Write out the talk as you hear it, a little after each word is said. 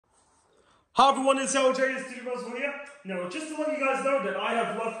Hi everyone, it's LJ, Studios here. Now, just to let you guys know that I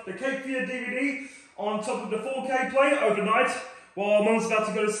have left the Cape Fear DVD on top of the 4K player overnight while Mom's about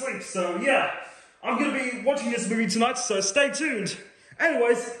to go to sleep. So yeah, I'm going to be watching this movie tonight, so stay tuned.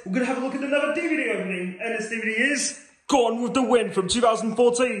 Anyways, we're going to have a look at another DVD opening, and this DVD is Gone with the Wind from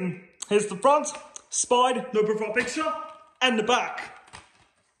 2014. Here's the front, spied, no profile picture, and the back.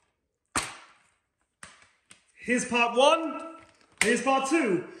 Here's part one, here's part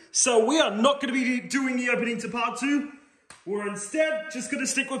two. So we are not going to be doing the opening to part two. We're instead just going to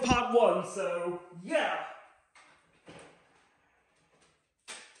stick with part one. So yeah.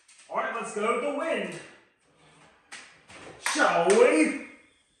 Alright, let's go with the wind. Shall we?